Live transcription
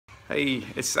Hey,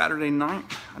 it's Saturday night,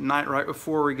 a night right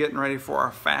before we're getting ready for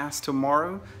our fast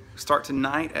tomorrow. We start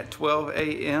tonight at 12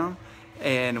 a.m.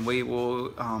 and we will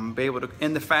be able to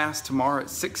end the fast tomorrow at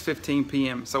 6:15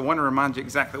 p.m. So I want to remind you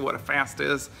exactly what a fast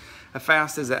is. A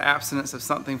fast is the abstinence of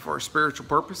something for a spiritual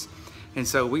purpose. And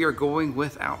so we are going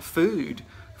without food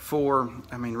for,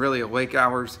 really awake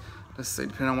hours. Let's see,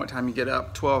 depending on what time you get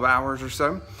up, 12 hours or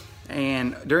so.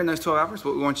 And during those 12 hours,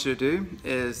 what we want you to do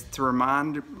is to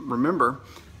remember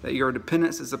that your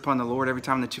dependence is upon the Lord. Every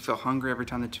time that you feel hungry, every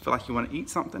time that you feel like you want to eat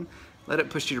something, let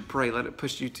it push you to pray. Let it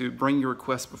push you to bring your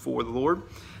requests before the Lord.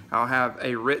 I'll have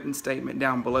a written statement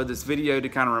down below this video to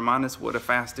kind of remind us what a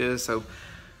fast is. So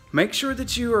make sure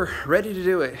that you are ready to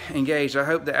do it, engaged. I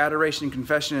hope the adoration,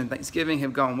 confession, and thanksgiving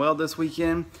have gone well this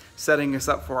weekend, setting us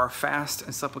up for our fast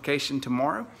and supplication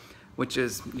tomorrow, which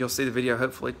is, you'll see the video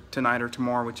hopefully tonight or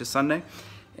tomorrow, which is Sunday.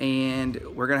 And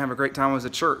we're going to have a great time as a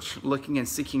church, looking and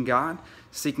seeking God,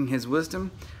 seeking His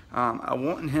wisdom. I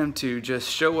want Him to just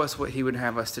show us what He would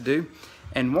have us to do,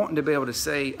 and wanting to be able to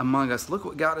say among us, look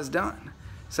what God has done.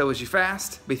 So as you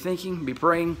fast, be thinking, be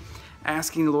praying,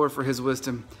 asking the Lord for His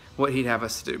wisdom, what He'd have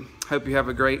us to do. Hope you have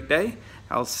a great day.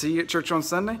 I'll see you at church on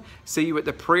Sunday. See you at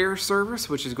the prayer service,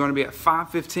 which is going to be at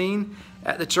 5:15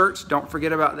 at the church. Don't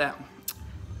forget about that.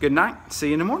 Good night. See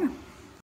you in the morning.